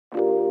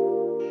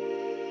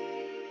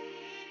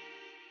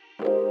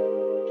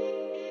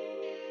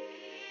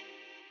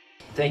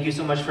Thank you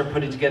so much for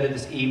putting together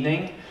this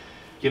evening,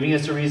 giving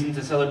us a reason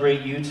to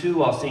celebrate you two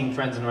while seeing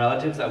friends and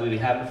relatives that we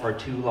haven't for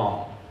too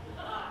long.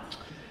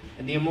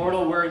 In the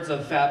immortal words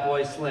of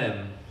Fatboy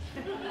Slim,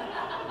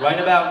 right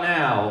about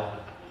now,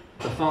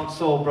 the Funk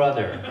Soul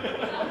Brother.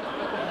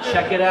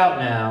 Check it out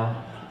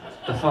now,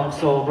 the Funk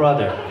Soul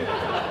Brother.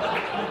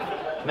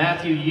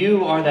 Matthew,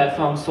 you are that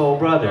Funk Soul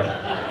Brother.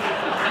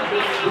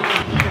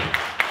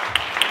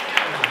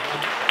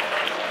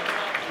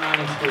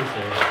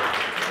 Non-exclusive.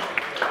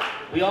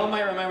 We all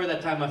might remember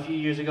that time a few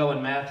years ago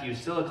when Matthew,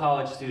 still a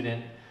college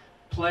student,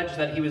 pledged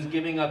that he was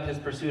giving up his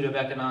pursuit of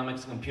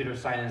economics and computer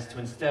science to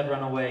instead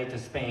run away to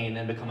Spain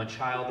and become a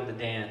child of the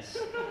dance.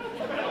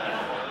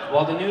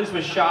 While the news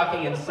was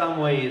shocking in some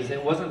ways,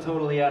 it wasn't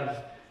totally out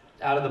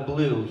of the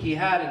blue. He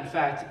had, in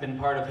fact, been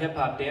part of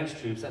hip-hop dance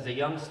troupes as a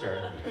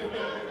youngster.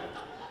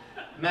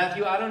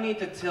 Matthew, I don't need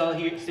to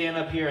stand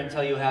up here and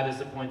tell you how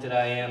disappointed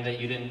I am that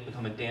you didn't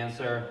become a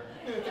dancer.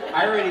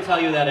 I already tell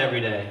you that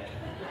every day.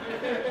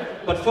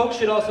 But folks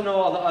should also know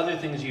all the other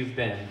things you've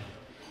been.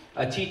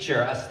 A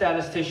teacher, a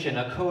statistician,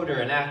 a coder,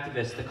 an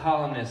activist, a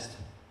columnist,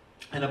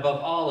 and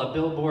above all, a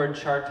Billboard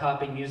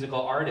chart-topping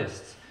musical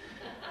artist.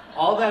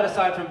 All that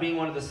aside from being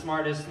one of the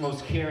smartest,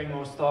 most caring,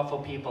 most thoughtful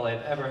people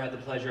I've ever had the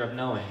pleasure of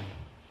knowing.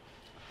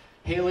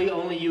 Haley,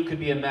 only you could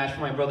be a match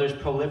for my brother's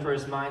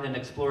proliferous mind and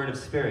explorative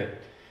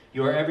spirit.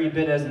 You are every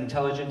bit as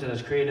intelligent and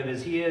as creative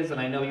as he is, and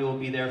I know you will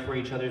be there for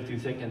each other through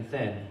thick and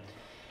thin.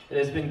 It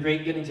has been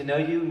great getting to know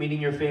you,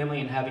 meeting your family,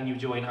 and having you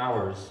join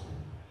ours.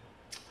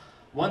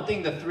 One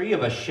thing the three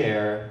of us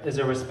share is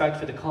a respect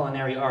for the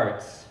culinary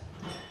arts.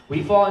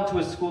 We fall into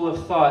a school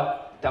of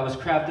thought that was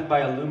crafted by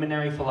a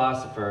luminary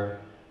philosopher,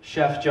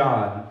 Chef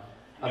John,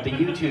 of the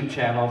YouTube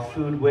channel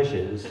Food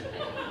Wishes.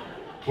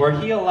 Were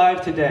he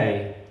alive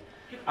today,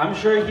 I'm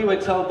sure he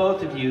would tell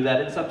both of you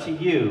that it's up to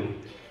you.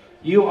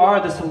 You are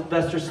the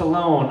Sylvester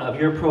Stallone of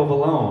your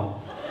provolone.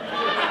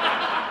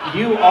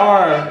 You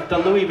are the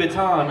Louis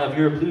Vuitton of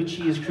your blue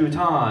cheese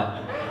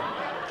crouton.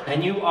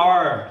 And you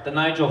are the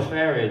Nigel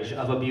Farage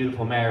of a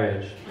beautiful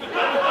marriage.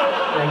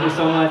 Thank you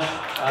so much.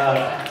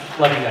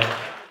 Love you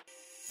guys.